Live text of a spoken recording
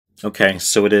Okay,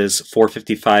 so it is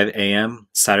 4:55 a.m.,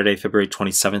 Saturday, February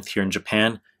 27th here in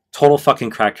Japan. Total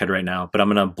fucking crackhead right now, but I'm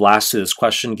going to blast through this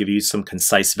question, give you some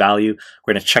concise value.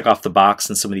 We're going to check off the box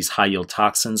on some of these high-yield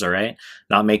toxins, all right?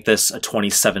 Not make this a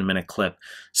 27-minute clip.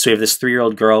 So we have this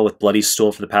 3-year-old girl with bloody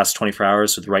stool for the past 24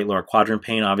 hours with right lower quadrant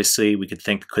pain. Obviously, we could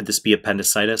think, could this be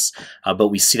appendicitis? But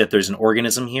we see that there's an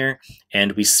organism here,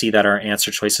 and we see that our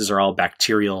answer choices are all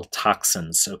bacterial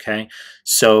toxins, okay?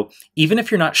 So even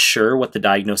if you're not sure what the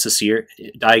diagnosis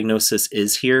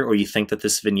is here, or you think that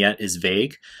this vignette is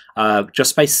vague,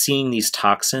 just by seeing these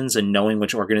toxins and knowing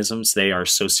which organisms they are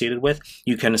associated with,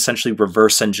 you can essentially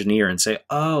reverse engineer and say,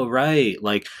 oh, right,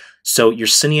 like, so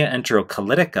Yersinia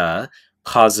enterocollitica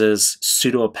causes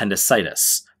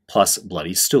pseudoappendicitis plus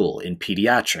bloody stool in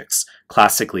pediatrics,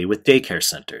 classically with daycare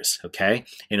centers, okay?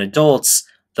 In adults,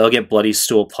 they'll get bloody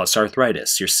stool plus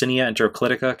arthritis. Yersinia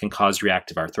enterocollitica can cause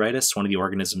reactive arthritis, one of the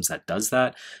organisms that does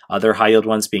that. Other high-yield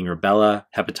ones being rubella,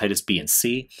 hepatitis B and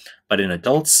C. But in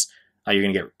adults, you're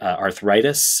going to get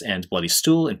arthritis and bloody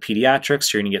stool. In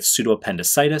pediatrics, you're going to get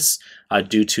pseudoappendicitis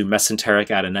due to mesenteric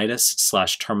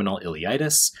adenitis / terminal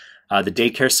ileitis. The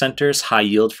daycare centers, high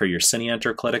yield for Yersinia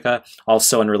enterocollitica.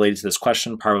 Also unrelated to this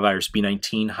question, parvovirus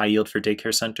B19, high yield for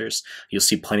daycare centers. You'll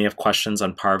see plenty of questions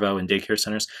on parvo in daycare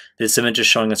centers. This image is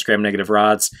showing us gram-negative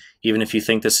rods. Even if you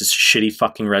think this is shitty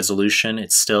fucking resolution,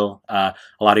 it's still a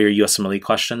lot of your USMLE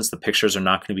questions. The pictures are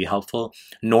not going to be helpful,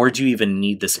 nor do you even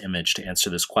need this image to answer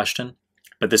this question.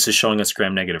 But this is showing us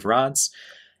gram-negative rods.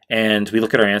 And we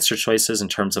look at our answer choices in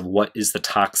terms of what is the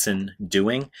toxin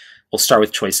doing. We'll start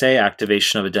with choice A,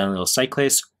 activation of adenylyl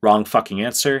cyclase. Wrong fucking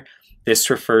answer. This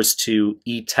refers to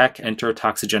E-Tech,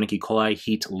 enterotoxigenic E. coli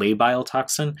heat labile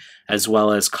toxin, as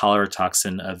well as cholera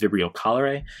toxin, Vibrio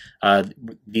cholerae.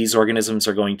 These organisms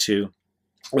are going to,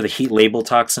 or the heat labile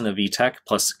toxin of E-Tech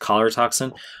plus cholera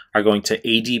toxin, are going to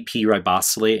ADP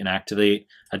ribosylate and activate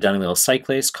adenylyl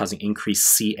cyclase, causing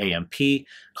increased CAMP,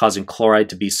 causing chloride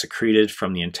to be secreted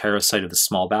from the enterocyte of the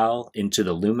small bowel into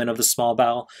the lumen of the small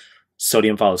bowel.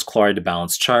 Sodium follows chloride to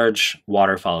balance charge.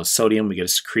 Water follows sodium. We get a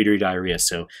secretory diarrhea.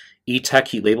 So E-Tech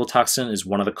heat labile toxin is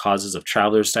one of the causes of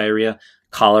traveler's diarrhea.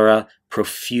 Cholera,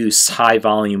 profuse,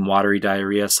 high-volume watery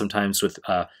diarrhea, sometimes with,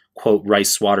 quote,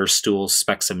 rice water stools,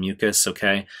 specks of mucus,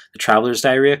 okay? The traveler's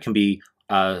diarrhea can be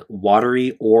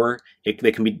watery, or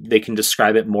they can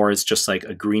describe it more as just like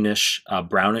a greenish,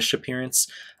 brownish appearance.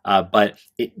 But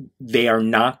they are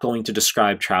not going to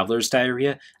describe traveler's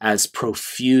diarrhea as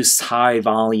profuse,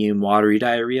 high-volume, watery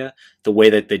diarrhea the way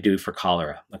that they do for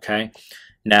cholera, okay?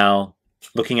 Now,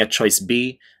 looking at choice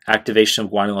B, activation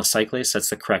of guanylyl cyclase, that's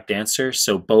the correct answer.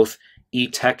 So both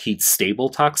E-Tech heat stable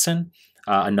toxin,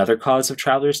 another cause of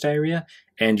traveler's diarrhea,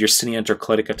 and Yersinia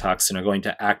enterocollitica toxin are going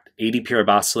to ADP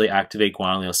ribosylate, activate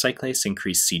guanylyl cyclase,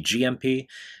 increase cGMP,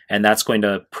 and that's going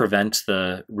to prevent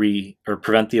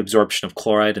the absorption of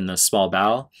chloride in the small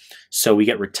bowel. So we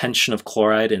get retention of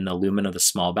chloride in the lumen of the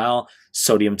small bowel.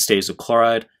 Sodium stays with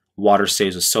chloride, water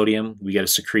stays with sodium. We get a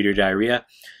secretory diarrhea.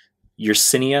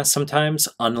 Yersinia sometimes,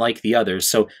 unlike the others.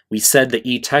 So we said the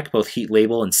E-Tech, both heat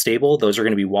labile and stable, those are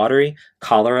going to be watery.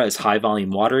 Cholera is high volume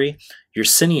watery.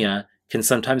 Yersinia can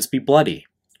sometimes be bloody.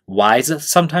 Why is it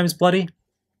sometimes bloody?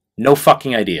 No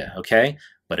fucking idea, okay?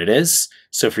 But it is.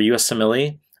 So for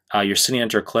USMLE, Yersinia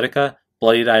enterocollitica,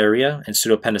 bloody diarrhea, and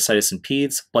pseudoappendicitis in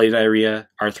peds, bloody diarrhea,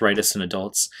 arthritis in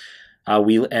adults.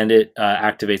 And it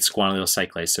activates guanylyl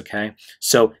cyclase, okay?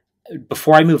 So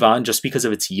before I move on, just because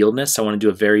of its yieldness, I want to do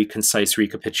a very concise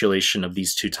recapitulation of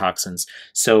these two toxins.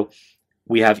 So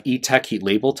we have E-Tech heat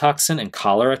labile toxin and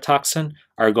cholera toxin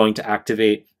are going to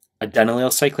activate adenylyl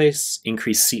cyclase,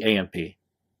 increase CAMP,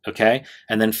 okay?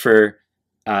 And then for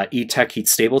E-Tech heat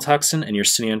stable toxin and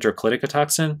Yersinia enterocollitica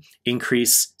toxin,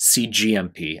 increase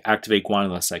cGMP, activate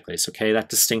guanylyl cyclase, okay? That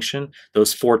distinction,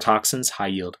 those four toxins, high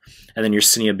yield. And then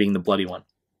Yersinia being the bloody one.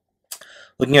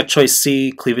 Looking at choice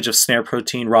C, cleavage of snare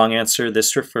protein, wrong answer.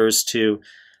 This refers to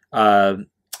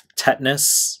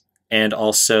tetanus and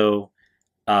also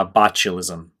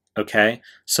botulism, okay?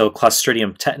 So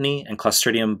Clostridium tetani and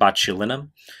Clostridium botulinum.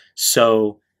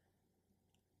 So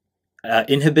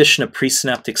inhibition of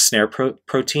presynaptic snare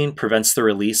protein prevents the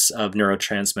release of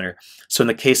neurotransmitter. So in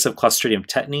the case of Clostridium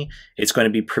tetani, it's going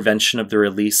to be prevention of the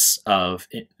release of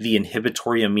the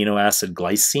inhibitory amino acid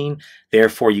glycine.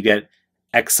 Therefore, you get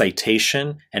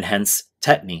excitation and hence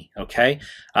tetany, okay?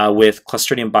 With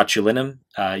Clostridium botulinum,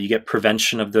 you get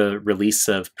prevention of the release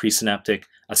of presynaptic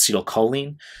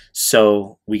acetylcholine,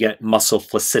 so we get muscle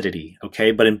flaccidity,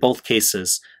 okay? But in both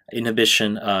cases,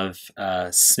 inhibition of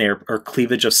snare or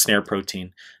cleavage of snare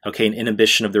protein, okay, and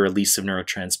inhibition of the release of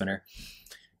neurotransmitter.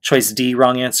 Choice D,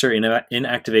 wrong answer,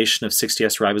 inactivation of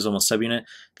 60S ribosomal subunit.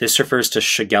 This refers to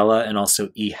Shigella and also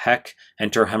EHEC,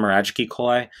 enterohemorrhagic E.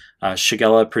 coli.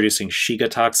 Shigella producing Shiga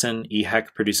toxin,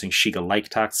 EHEC producing Shiga-like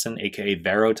toxin, aka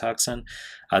varotoxin.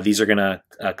 These are going to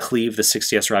cleave the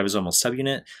 60S ribosomal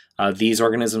subunit. These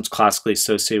organisms classically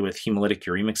associated with hemolytic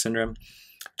uremic syndrome.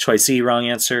 Choice E, wrong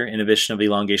answer, inhibition of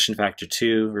elongation factor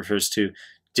 2 refers to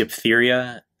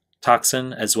diphtheria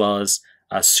toxin as well as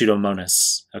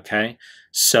Pseudomonas, okay?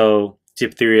 So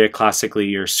diphtheria,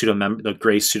 classically, the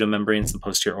gray pseudomembranes in the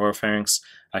posterior oropharynx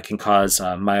can cause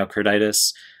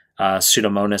myocarditis.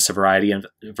 Pseudomonas,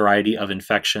 a variety of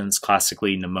infections,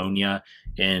 classically pneumonia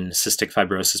in cystic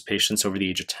fibrosis patients over the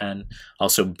age of 10.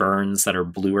 Also burns that are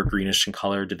blue or greenish in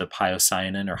color due to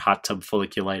pyocyanin or hot tub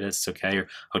folliculitis, okay, or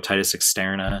otitis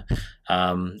externa,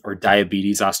 or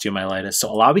diabetes, osteomyelitis.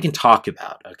 So a lot we can talk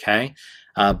about, okay?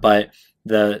 But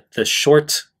the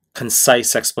short,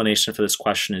 concise explanation for this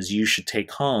question is you should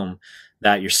take home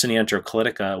that your Yersinia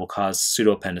enterocolitica will cause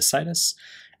pseudoappendicitis,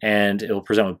 and it will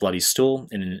present with bloody stool,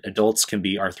 and in adults can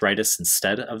be arthritis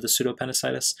instead of the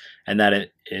pseudoappendicitis, and that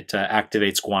it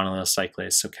activates guanylyl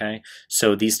cyclase, okay?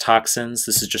 So these toxins,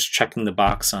 this is just checking the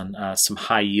box on some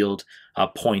high yield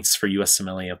points for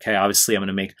USMLE, okay? Obviously, I'm going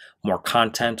to make more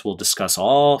content. We'll discuss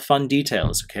all fun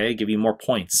details, okay? Give you more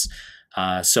points.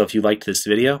 So if you liked this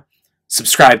video,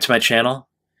 subscribe to my channel,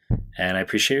 and I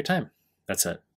appreciate your time. That's it.